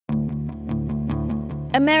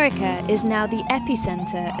America is now the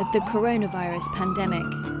epicenter of the coronavirus pandemic.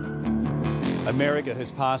 America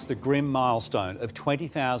has passed the grim milestone of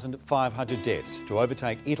 20,500 deaths to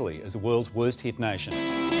overtake Italy as the world's worst-hit nation.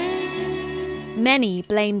 Many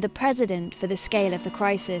blame the president for the scale of the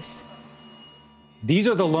crisis. These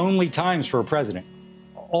are the lonely times for a president.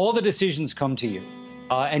 All the decisions come to you,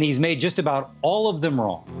 and he's made just about all of them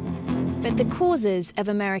wrong. But the causes of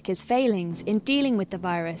America's failings in dealing with the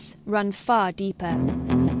virus run far deeper.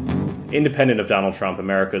 Independent of Donald Trump,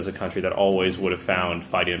 America is a country that always would have found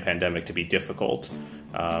fighting a pandemic to be difficult,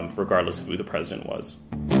 regardless of who the president was.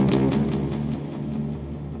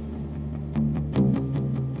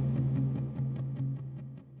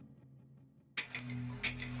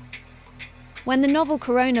 When the novel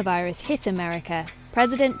coronavirus hit America,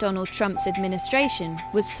 President Donald Trump's administration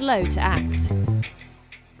was slow to act.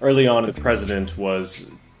 Early on, the president was,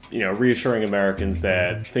 reassuring Americans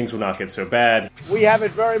that things would not get so bad. We have it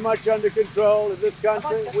very much under control in this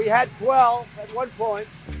country. We had 12 at one point,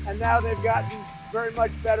 and now they've gotten very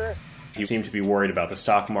much better. He seemed to be worried about the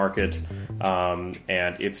stock market and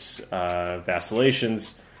its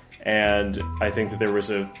vacillations. And I think that there was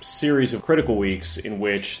a series of critical weeks in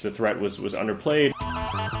which the threat was underplayed.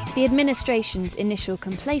 The administration's initial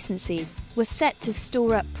complacency was set to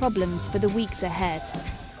store up problems for the weeks ahead.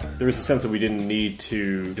 There was a sense that we didn't need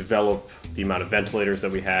to develop the amount of ventilators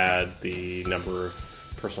that we had, the number of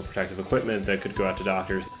personal protective equipment that could go out to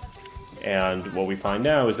doctors. And what we find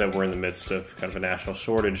now is that we're in the midst of kind of a national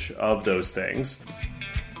shortage of those things.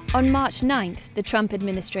 On March 9th, the Trump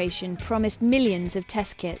administration promised millions of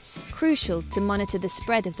test kits, crucial to monitor the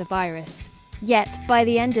spread of the virus. Yet, by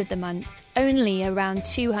the end of the month, only around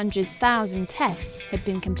 200,000 tests had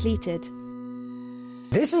been completed.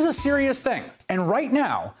 This is a serious thing, and right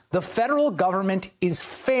now, the federal government is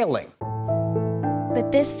failing.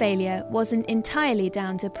 But this failure wasn't entirely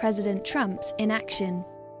down to President Trump's inaction.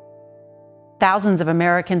 Thousands of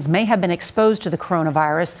Americans may have been exposed to the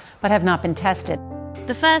coronavirus, but have not been tested.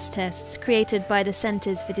 The first tests, created by the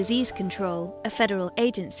Centers for Disease Control, a federal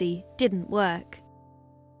agency, didn't work.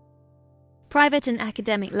 Private and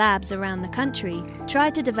academic labs around the country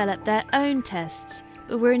tried to develop their own tests,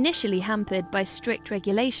 but were initially hampered by strict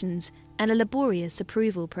regulations and a laborious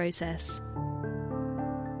approval process.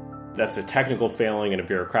 That's a technical failing and a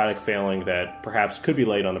bureaucratic failing that perhaps could be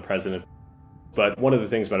laid on the president. But one of the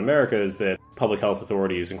things about America is that public health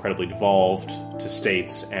authority is incredibly devolved to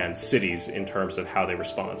states and cities in terms of how they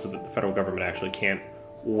respond, so that the federal government actually can't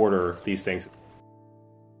order these things.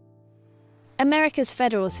 America's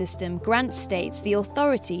federal system grants states the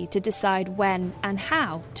authority to decide when and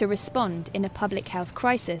how to respond in a public health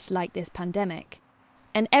crisis like this pandemic.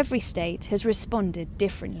 And every state has responded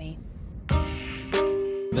differently.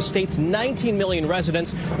 The state's 19 million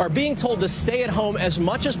residents are being told to stay at home as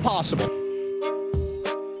much as possible.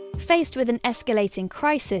 Faced with an escalating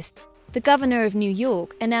crisis, the governor of New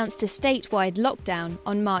York announced a statewide lockdown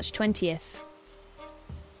on March 20th.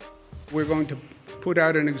 We're going to put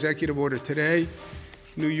out an executive order today.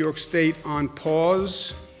 New York State on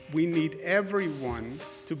pause. We need everyone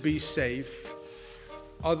to be safe.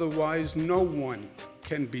 Otherwise, no one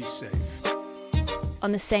can be safe.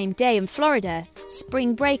 On the same day in Florida,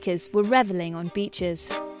 spring breakers were reveling on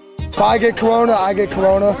beaches. If I get corona, I get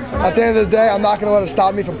corona. At the end of the day, I'm not going to let it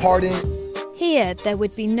stop me from partying. Here, there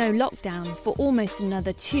would be no lockdown for almost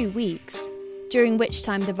another 2 weeks, during which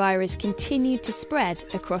time the virus continued to spread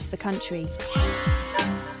across the country.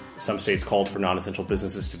 Some states called for non-essential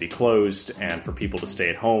businesses to be closed and for people to stay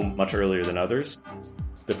at home much earlier than others.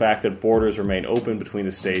 The fact that borders remain open between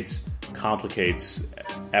the states complicates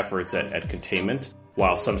efforts at containment.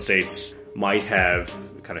 While some states might have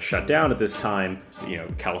kind of shut down at this time,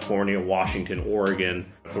 California, Washington, Oregon,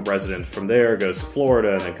 if a resident from there goes to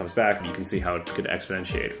Florida and then comes back, you can see how it could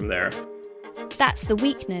exponentiate from there. That's the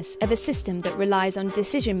weakness of a system that relies on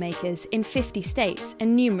decision makers in 50 states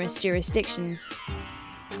and numerous jurisdictions.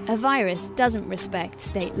 A virus doesn't respect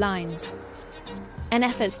state lines. And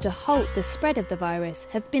efforts to halt the spread of the virus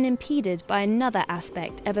have been impeded by another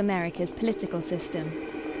aspect of America's political system.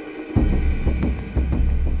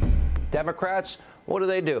 Democrats, what do?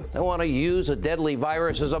 They want to use a deadly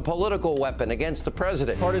virus as a political weapon against the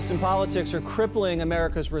president. Partisan politics are crippling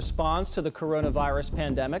America's response to the coronavirus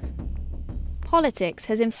pandemic. Politics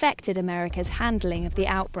has infected America's handling of the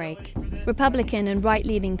outbreak. Republican and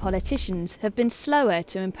right-leaning politicians have been slower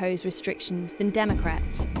to impose restrictions than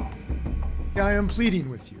Democrats. I am pleading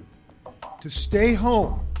with you to stay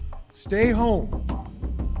home,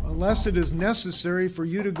 unless it is necessary for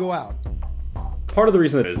you to go out. Part of the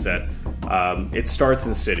reason is that It starts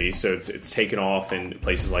in cities, so it's taken off in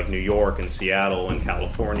places like New York and Seattle and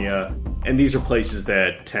California. And these are places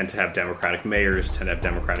that tend to have Democratic mayors, tend to have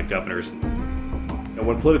Democratic governors. And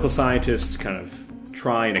when political scientists kind of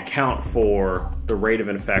try and account for the rate of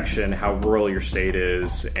infection, how rural your state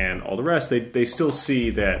is, and all the rest, they still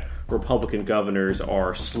see that Republican governors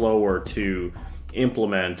are slower to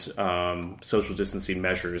implement social distancing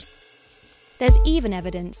measures. There's even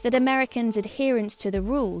evidence that Americans' adherence to the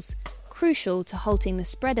rules, crucial to halting the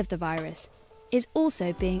spread of the virus, is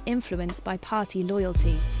also being influenced by party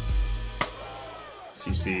loyalty. So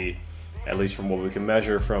you see, at least from what we can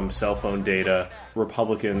measure from cell phone data,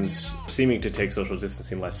 Republicans seeming to take social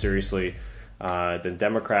distancing less seriously than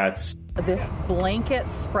Democrats. This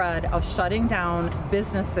blanket spread of shutting down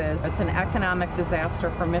businesses, it's an economic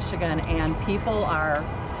disaster for Michigan, and people are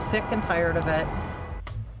sick and tired of it.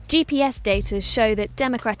 GPS data show that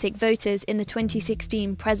Democratic voters in the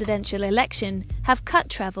 2016 presidential election have cut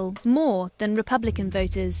travel more than Republican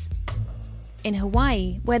voters. In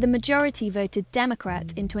Hawaii, where the majority voted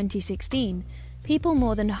Democrat in 2016, people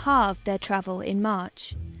more than halved their travel in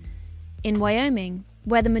March. In Wyoming,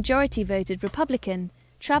 where the majority voted Republican,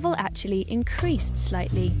 travel actually increased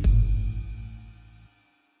slightly.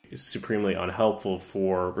 It's supremely unhelpful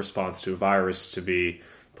for response to a virus to be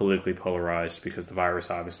politically polarized, because the virus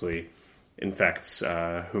obviously infects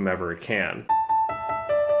whomever it can.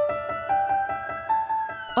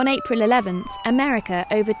 On April 11th, America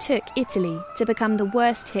overtook Italy to become the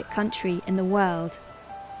worst-hit country in the world.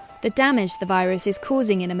 The damage the virus is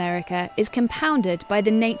causing in America is compounded by the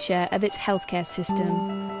nature of its healthcare system.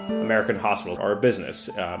 American hospitals are a business,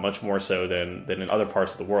 much more so than in other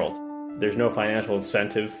parts of the world. There's no financial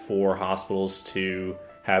incentive for hospitals to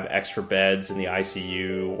have extra beds in the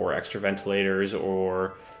ICU or extra ventilators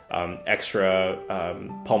or extra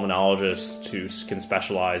pulmonologists who can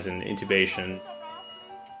specialize in intubation.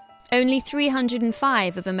 Only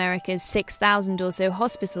 305 of America's 6,000 or so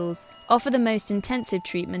hospitals offer the most intensive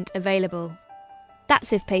treatment available.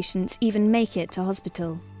 That's if patients even make it to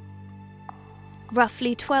hospital.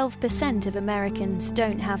 Roughly 12% of Americans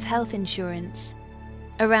don't have health insurance.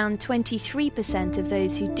 Around 23% of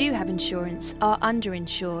those who do have insurance are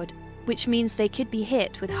underinsured, which means they could be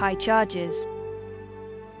hit with high charges.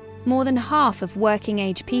 More than half of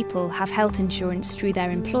working-age people have health insurance through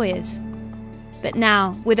their employers. But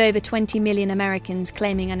now, with over 20 million Americans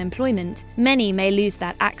claiming unemployment, many may lose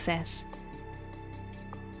that access.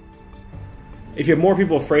 If you have more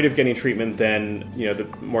people afraid of getting treatment, then the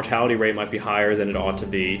mortality rate might be higher than it ought to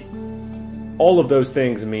be. All of those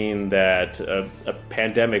things mean that a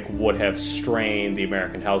pandemic would have strained the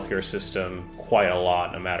American healthcare system quite a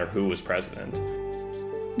lot, no matter who was president.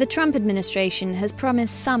 The Trump administration has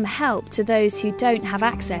promised some help to those who don't have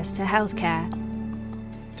access to healthcare.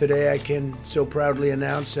 Today I can so proudly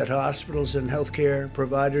announce that hospitals and healthcare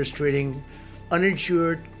providers treating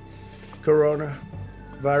uninsured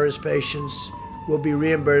coronavirus patients will be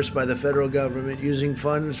reimbursed by the federal government using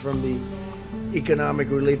funds from the economic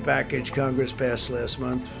relief package Congress passed last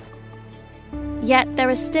month. Yet there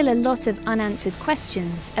are still a lot of unanswered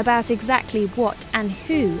questions about exactly what and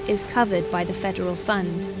who is covered by the federal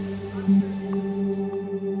fund.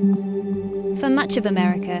 For much of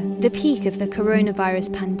America, the peak of the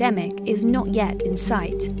coronavirus pandemic is not yet in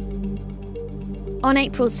sight. On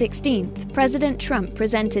April 16th, President Trump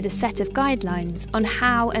presented a set of guidelines on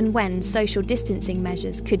how and when social distancing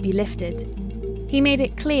measures could be lifted. He made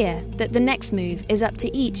it clear that the next move is up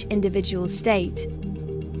to each individual state.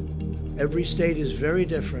 Every state is very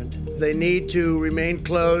different. If they need to remain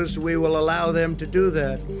closed, we will allow them to do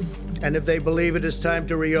that. And if they believe it is time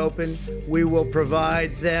to reopen, we will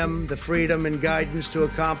provide them the freedom and guidance to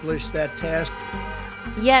accomplish that task.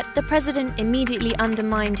 Yet the president immediately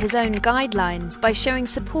undermined his own guidelines by showing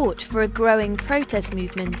support for a growing protest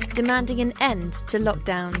movement demanding an end to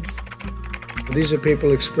lockdowns. These are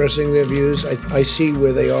people expressing their views. I see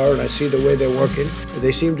where they are and I see the way they're working.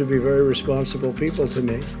 They seem to be very responsible people to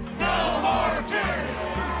me.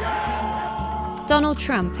 Donald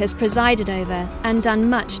Trump has presided over and done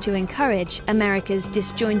much to encourage America's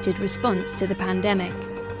disjointed response to the pandemic.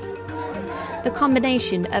 The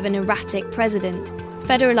combination of an erratic president,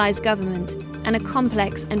 federalized government, and a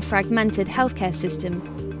complex and fragmented healthcare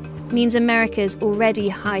system means America's already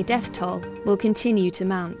high death toll will continue to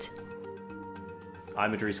mount.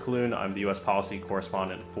 I'm Idris Khaloun. I'm the U.S. policy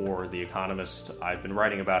correspondent for The Economist. I've been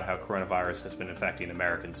writing about how coronavirus has been affecting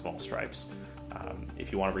American small stripes.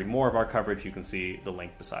 If you want to read more of our coverage, you can see the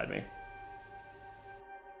link beside me.